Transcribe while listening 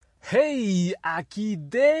Hey, aquí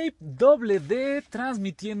Dave D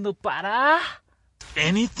transmitiendo para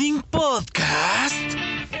Anything Podcast.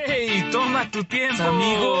 Hey, toma tu tiempo,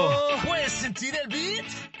 amigo. ¿Puedes sentir el beat?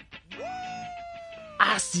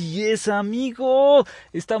 Así es, amigo.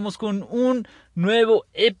 Estamos con un nuevo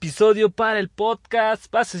episodio para el podcast.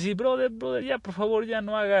 Vas a decir, brother, ya por favor, ya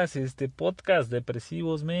no hagas podcast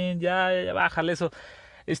depresivos, men. Ya bájale eso.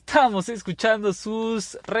 Estamos escuchando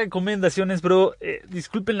sus recomendaciones, bro.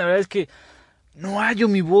 Disculpen, la verdad es que no hallo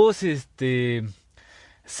mi voz,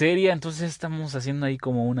 seria, entonces estamos haciendo ahí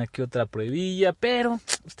como una que otra pruebilla, pero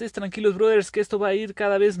ustedes tranquilos, brothers, que esto va a ir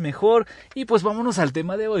cada vez mejor. Y pues vámonos al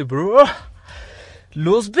tema de hoy, bro.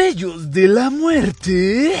 Los vellos de la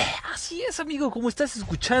muerte. Así es, amigo, como estás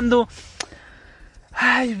escuchando.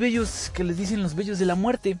 Hay vellos que les dicen los vellos de la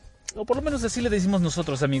muerte, o por lo menos así le decimos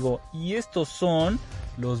nosotros, amigo. Y estos son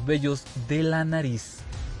los vellos de la nariz.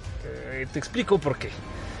 Te explico por qué.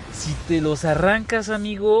 Si te los arrancas,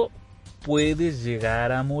 amigo, puedes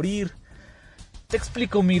llegar a morir. Te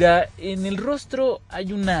explico, mira, en el rostro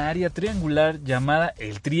hay una área triangular llamada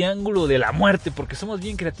el triángulo de la muerte, porque somos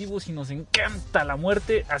bien creativos y nos encanta la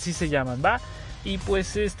muerte, así se llaman, ¿va? Y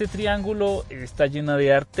pues este triángulo está lleno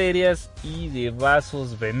de arterias y de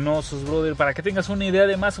vasos venosos, brother. Para que tengas una idea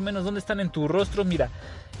de más o menos dónde están en tu rostro, mira,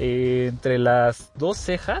 entre las dos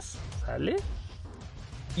cejas, ¿sale?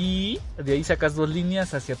 Y de ahí sacas dos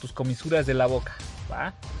líneas hacia tus comisuras de la boca,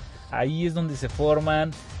 ¿va? Ahí es donde se forman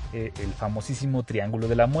el famosísimo triángulo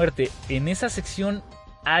de la muerte. En esa sección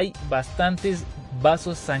hay bastantes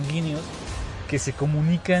vasos sanguíneos que se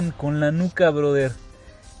comunican con la nuca, brother.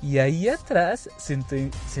 Y ahí atrás se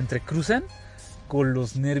entrecruzan con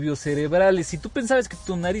los nervios cerebrales. Si tú pensabas que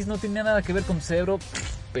tu nariz no tenía nada que ver con tu cerebro,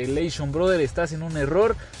 pelation, brother, estás en un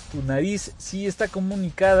error. Tu nariz sí está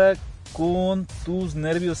comunicada con tus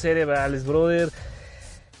nervios cerebrales, brother.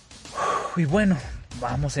 Y bueno,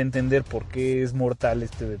 vamos a entender por qué es mortal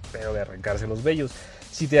este pedo de arrancarse los vellos.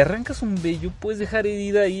 Si te arrancas un vello, puedes dejar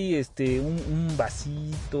herida ahí, un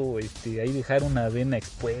vasito, ahí dejar una vena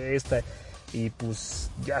expuesta. Y pues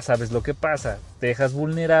ya sabes lo que pasa, te dejas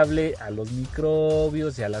vulnerable a los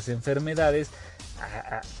microbios y a las enfermedades,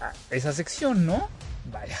 a esa sección, ¿no?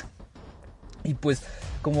 Vaya. Y pues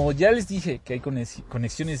como ya les dije que hay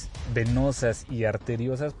conexiones venosas y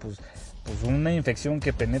arteriosas, pues una infección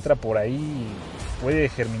que penetra por ahí puede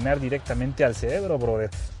germinar directamente al cerebro, brother.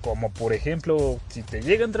 Como por ejemplo, si te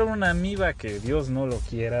llega a entrar una amiba, que Dios no lo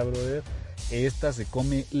quiera, brother, esta se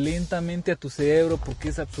come lentamente a tu cerebro porque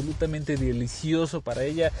es absolutamente delicioso para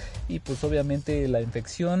ella. Y pues obviamente la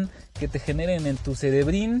infección que te generen en tu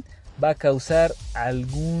cerebrín va a causar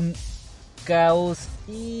algún caos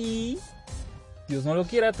y, Dios no lo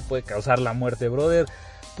quiera, te puede causar la muerte, brother.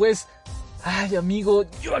 Pues, ay, amigo,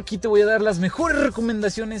 yo aquí te voy a dar las mejores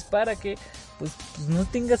recomendaciones para que pues no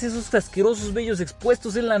tengas esos asquerosos vellos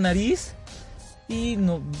expuestos en la nariz. Y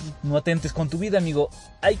no atentes con tu vida, amigo.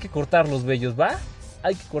 Hay que cortar los vellos, ¿va?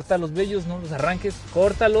 Hay que cortar los vellos, no los arranques,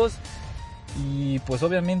 córtalos. Y pues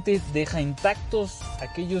obviamente deja intactos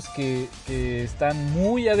aquellos que están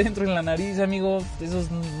muy adentro en la nariz, amigo. Esos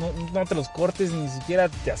no te los cortes, ni siquiera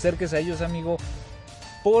te acerques a ellos, amigo.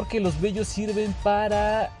 Porque los vellos sirven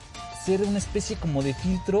para ser una especie como de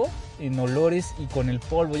filtro en olores y con el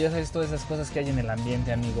polvo, ya sabes, todas esas cosas que hay en el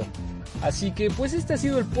ambiente, amigo. Así que pues este ha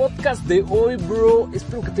sido el podcast de hoy, bro.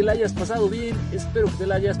 Espero que te la hayas pasado bien, espero que te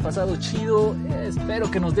la hayas pasado chido, espero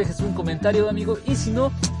que nos dejes un comentario, amigo. Y si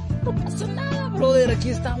no pasa nada, brother, aquí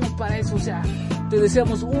estamos para eso. O sea, te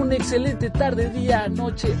deseamos una excelente tarde, día,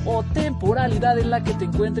 noche o temporalidad en la que te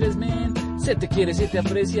encuentres, men. Se te quiere, se te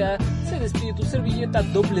aprecia. Se despide tu servilleta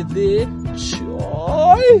D.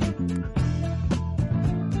 ¡Choy!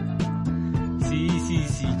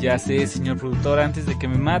 Sí, ya sé, señor productor, antes de que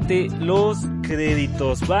me mate, los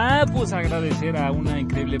créditos. Va, pues agradecer a una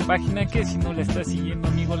increíble página que si no la estás siguiendo,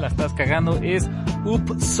 amigo, la estás cagando. Es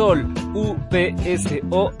Upsol, Upsol.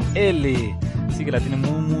 Sí que la tiene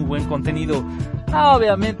muy buen contenido.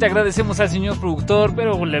 Obviamente agradecemos al señor productor,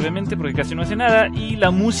 pero levemente porque casi no hace nada. Y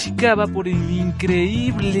la música va por el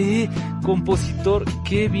increíble compositor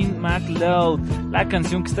Kevin MacLeod. La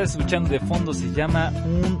canción que estás escuchando de fondo se llama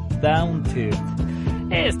Undaunted.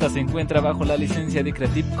 Esta se encuentra bajo la licencia de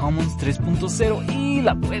Creative Commons 3.0 y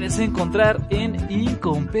la puedes encontrar en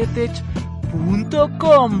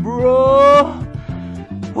incompetech.com, bro.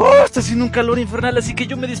 Está haciendo un calor infernal, así que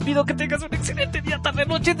yo me despido. Que tengas un excelente día, tarde,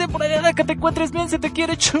 noche, temporada, que te encuentres bien, se te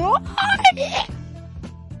quiere. ¡Chau!